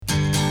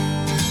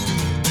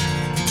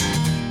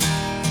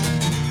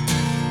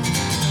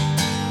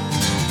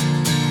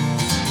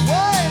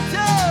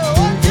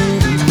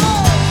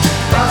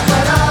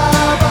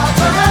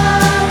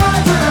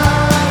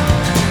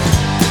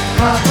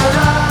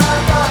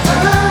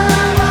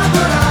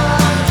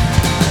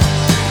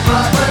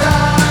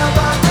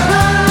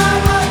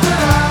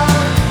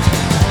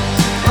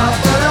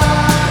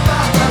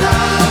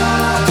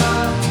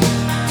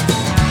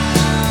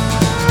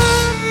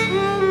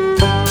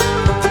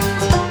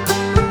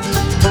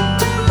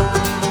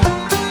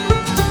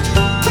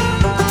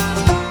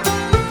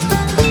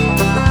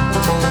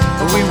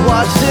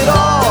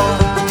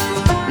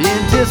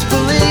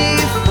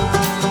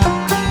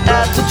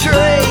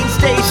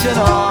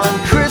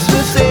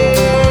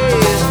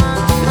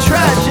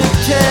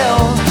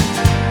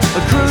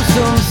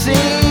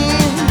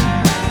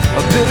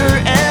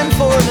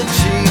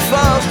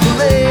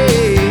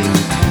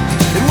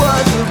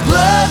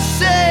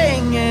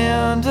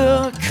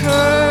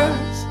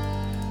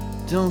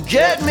Don't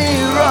get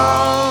me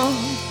wrong,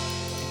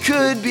 it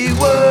could be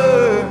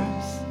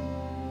worse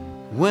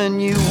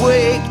when you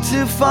wake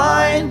to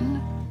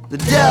find the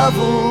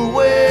devil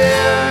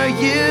where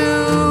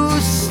you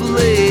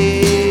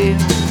sleep.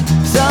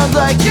 Sounds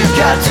like you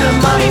got your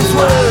money's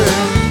worth.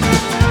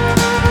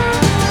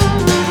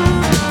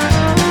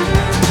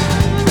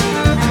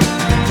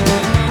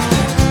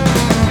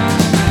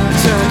 It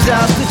turns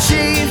out the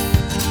chief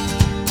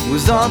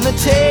was on the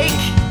take.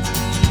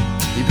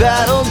 He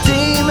battled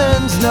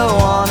demons no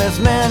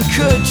honest man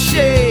could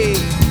shake.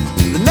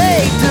 They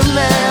made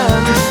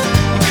demands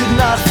he could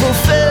not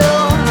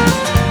fulfill,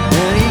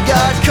 and he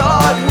got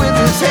caught with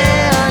his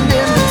hand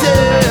in the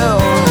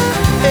till.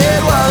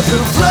 It was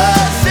a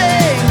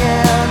blessing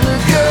and a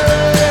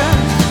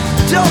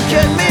curse. Don't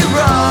get me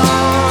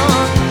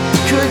wrong,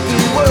 it could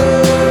be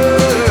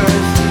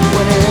worse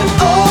when it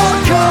all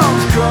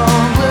comes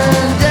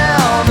crumbling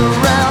down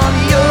around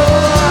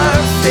your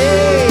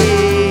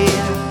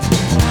feet.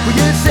 When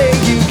you say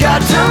you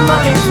got your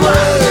money's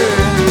worth.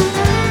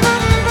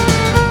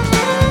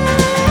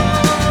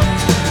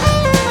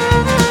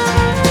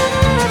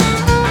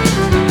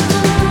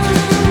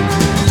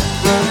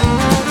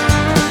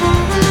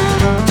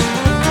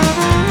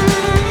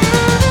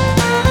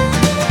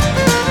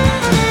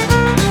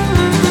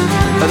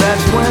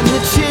 When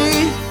the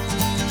chief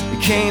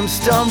came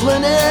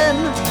stumbling in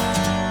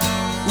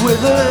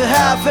with a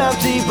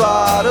half-empty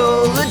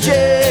bottle of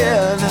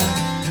gin,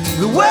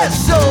 the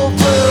whistle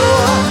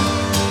blew,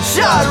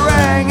 shot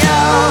rang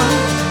out.